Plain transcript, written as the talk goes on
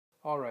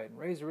Alright, in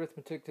Ray's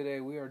Arithmetic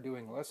today we are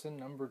doing lesson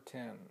number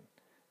 10.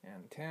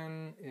 And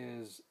 10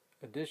 is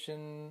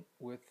addition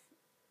with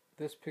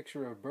this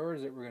picture of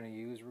birds that we're going to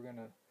use. We're going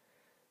to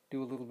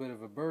do a little bit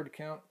of a bird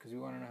count because we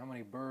want to know how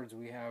many birds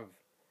we have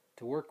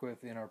to work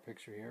with in our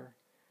picture here.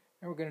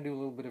 And we're going to do a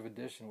little bit of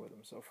addition with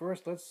them. So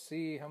first let's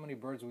see how many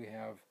birds we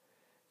have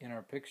in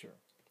our picture.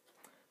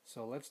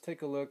 So let's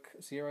take a look.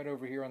 See right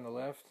over here on the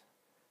left?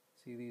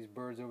 See these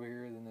birds over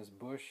here in this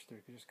bush?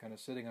 They're just kind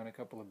of sitting on a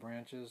couple of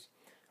branches.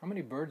 How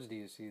many birds do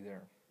you see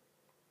there?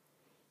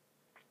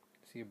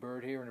 See a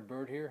bird here and a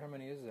bird here? How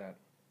many is that?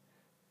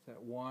 Is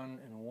that 1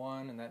 and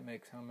 1, and that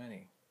makes how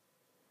many?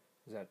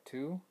 Is that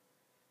 2?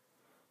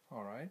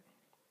 Alright.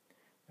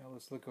 Now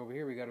let's look over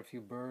here. We got a few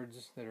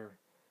birds that are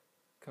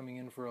coming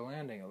in for a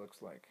landing, it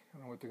looks like. I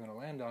don't know what they're going to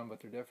land on,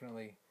 but they're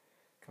definitely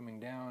coming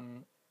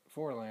down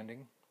for a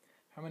landing.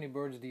 How many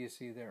birds do you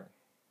see there?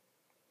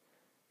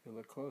 If you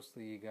look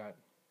closely, you got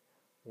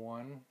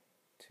 1,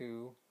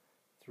 2,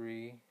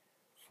 3,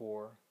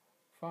 4,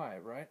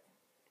 5, right?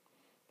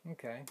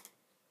 Okay.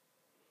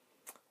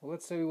 Well,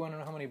 let's say we want to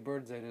know how many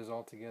birds that is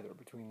altogether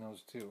between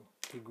those two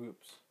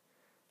groups.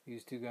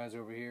 These two guys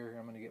over here,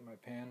 I'm going to get my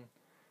pen.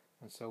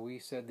 And so we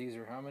said these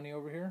are how many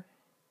over here?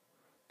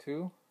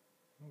 2?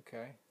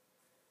 Okay.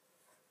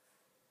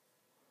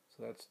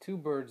 So that's 2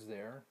 birds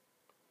there.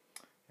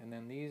 And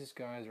then these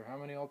guys are how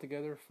many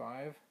altogether?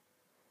 5?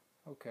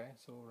 Okay,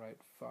 so we'll write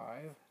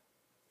 5.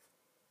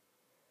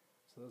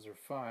 So those are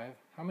 5.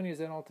 How many is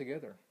that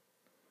altogether?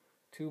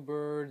 2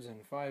 birds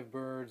and 5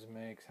 birds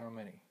makes how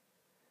many?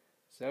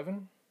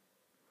 7?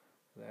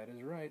 That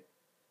is right.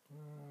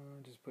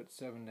 Just put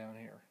 7 down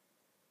here.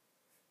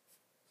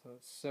 So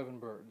it's 7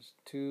 birds.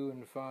 2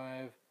 and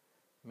 5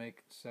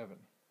 make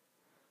 7.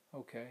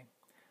 Okay.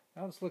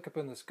 Now let's look up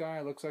in the sky.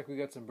 It looks like we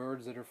got some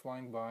birds that are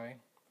flying by.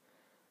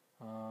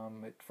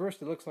 At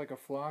first it looks like a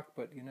flock,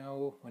 but you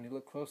know, when you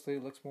look closely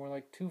it looks more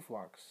like 2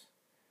 flocks.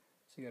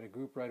 So you got a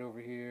group right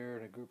over here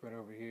and a group right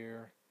over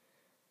here.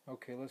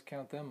 Okay, let's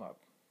count them up.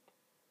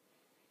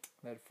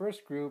 That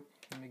first group,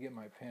 let me get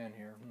my pen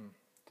here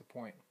to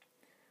point.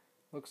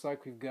 Looks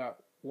like we've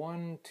got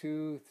 1,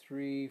 2,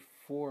 3,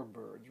 4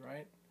 birds,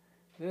 right?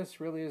 This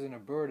really isn't a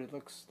bird. It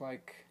looks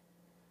like,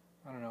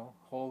 I don't know,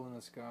 hole in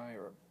the sky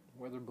or a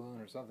weather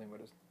balloon or something, but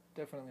it's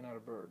definitely not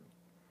a bird.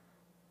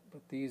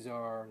 But these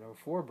are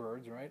 4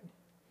 birds, right?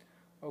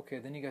 Okay,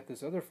 then you got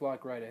this other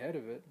flock right ahead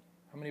of it.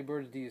 How many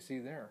birds do you see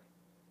there?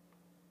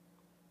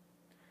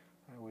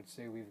 I would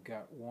say we've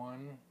got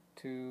 1,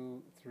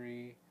 2,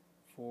 3,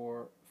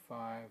 4,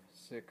 5,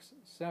 6,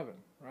 7,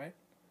 right?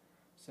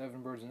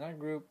 7 birds in that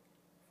group,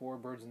 4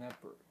 birds in that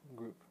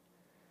group.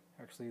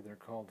 Actually, they're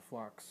called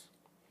flocks.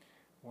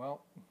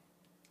 Well,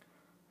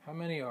 how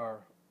many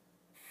are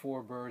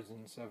 4 birds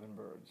and 7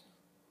 birds?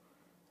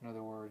 In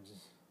other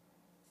words,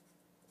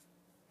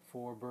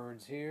 4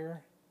 birds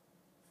here,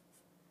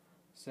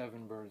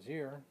 7 birds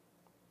here.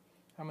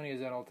 How many is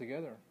that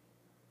altogether?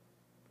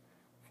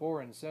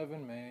 4 and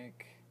 7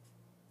 make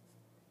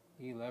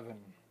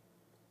 11.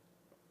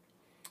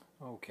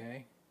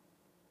 Okay.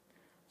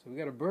 So we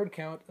got a bird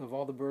count of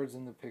all the birds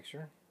in the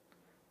picture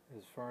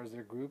as far as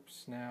their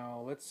groups.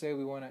 Now let's say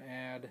we want to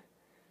add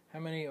how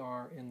many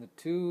are in the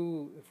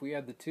 2, if we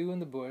add the 2 in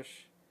the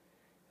bush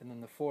and then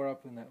the 4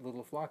 up in that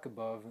little flock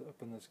above,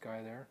 up in the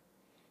sky there.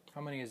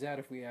 How many is that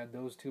if we add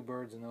those 2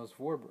 birds and those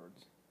 4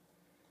 birds?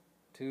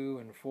 2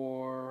 and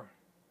 4,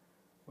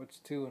 what's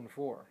 2 and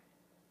 4?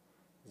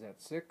 Is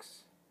that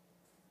 6?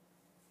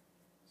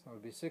 So it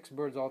would be 6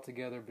 birds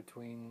altogether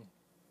between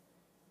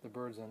the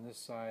birds on this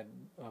side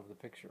of the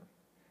picture.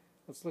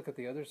 Let's look at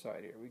the other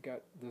side here. We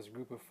got this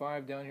group of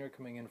 5 down here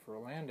coming in for a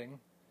landing,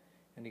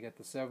 and you got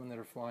the 7 that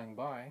are flying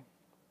by.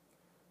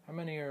 How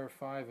many are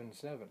 5 and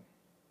 7?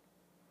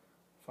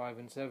 5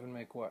 and 7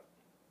 make what?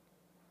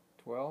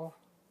 12?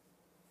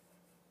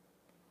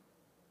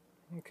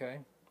 Okay.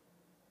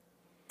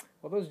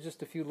 Well, those are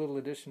just a few little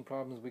addition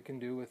problems we can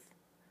do with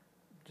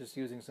just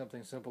using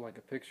something simple like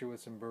a picture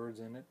with some birds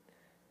in it,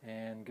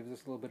 and gives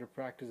us a little bit of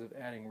practice of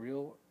adding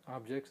real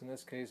objects, in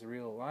this case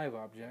real live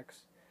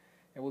objects.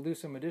 And we'll do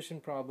some addition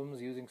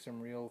problems using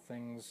some real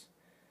things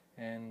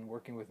and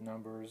working with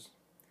numbers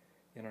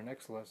in our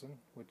next lesson,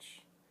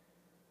 which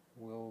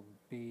will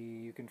be,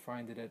 you can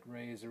find it at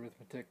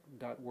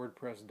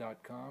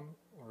raysarithmetic.wordpress.com,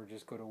 or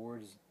just go to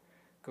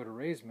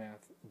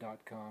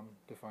raysmath.com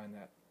to find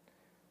that.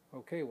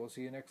 Okay, we'll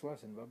see you next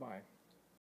lesson. Bye-bye.